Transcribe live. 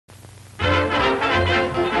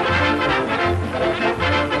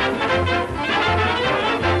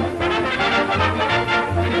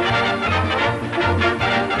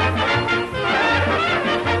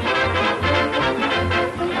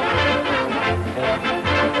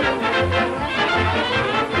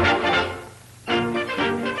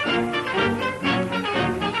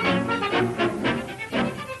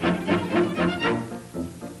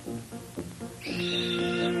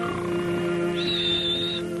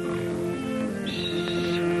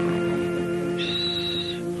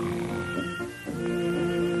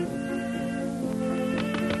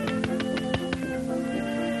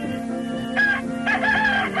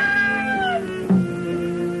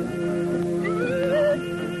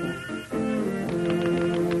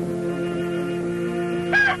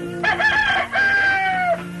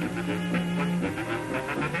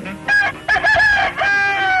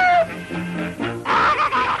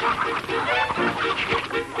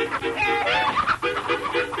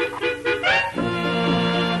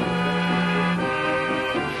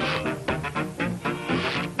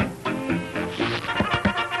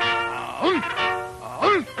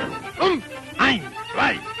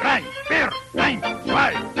1, 2,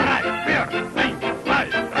 3,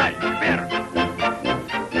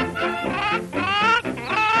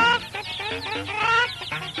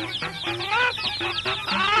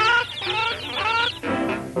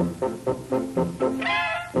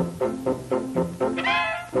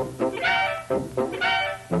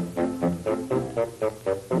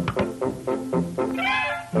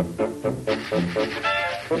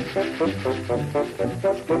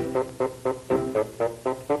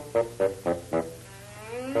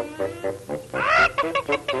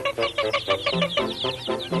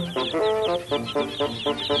 4. 1, 2,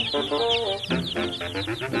 3, 4.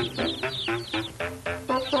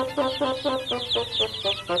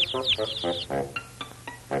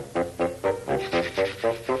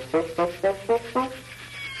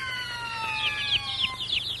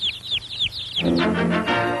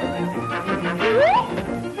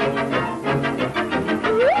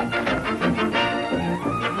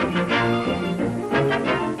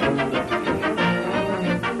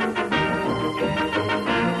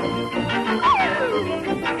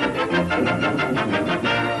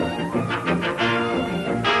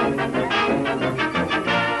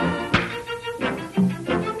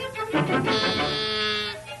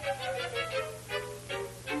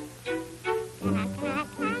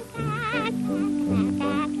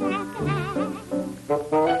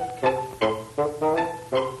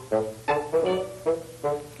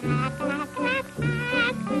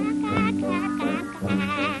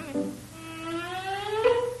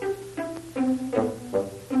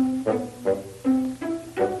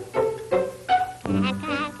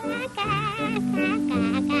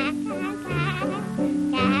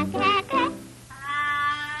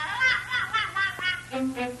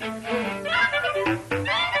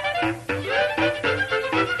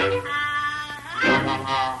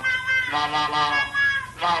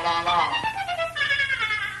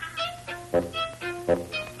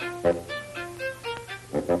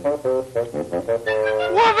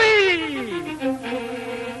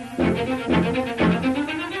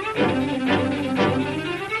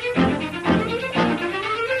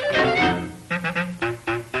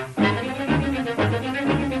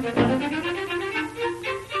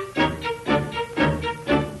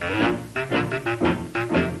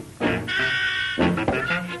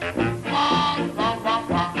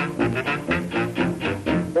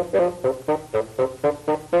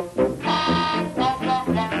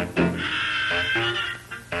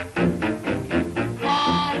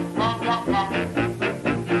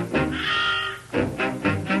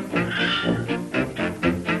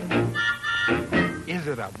 Is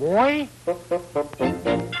it a boy?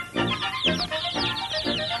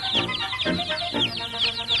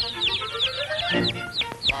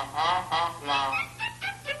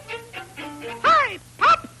 Hi,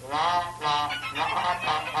 Pop!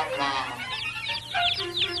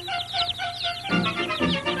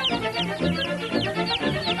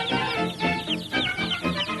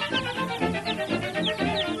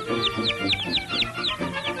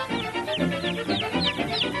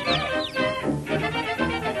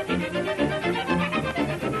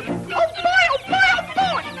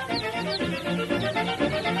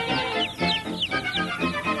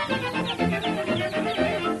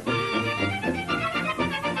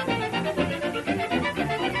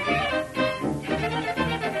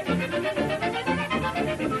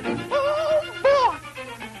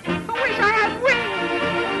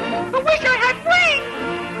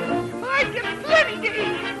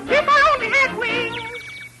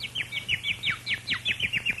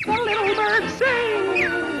 The little birds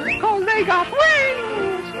sing, 'cause they got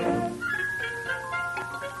wings.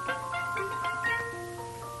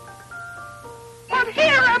 But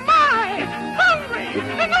here am I, hungry,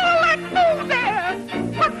 and all that food there.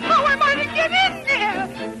 But how am I to get in there?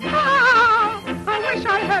 Ah, I wish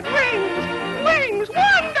I had wings, wings,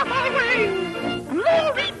 wonderful wings.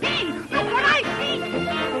 Glory be, look what I see.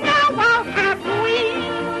 Now I'll have wings.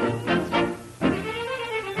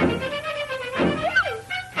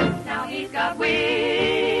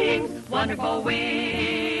 Wings, wonderful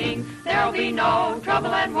wings. There'll be no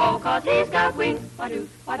trouble and woe, 'cause he's got wings. Wa-doo,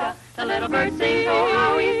 wa-da. The little bird sings, oh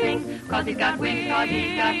how he sings. 'Cause he's got wings, 'cause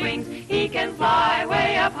he's got wings. He can fly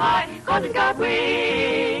way up high, 'cause he's got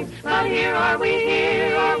wings. But here are we,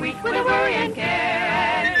 with a worry and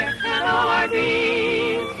care. And all our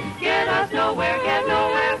dreams get us nowhere, get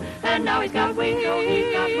nowhere. And now he's got wings, oh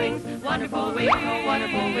he's got wings. Wonderful wings, oh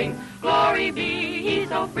wonderful wings. Glory be, he's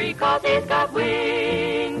so free, 'cause he's got wings.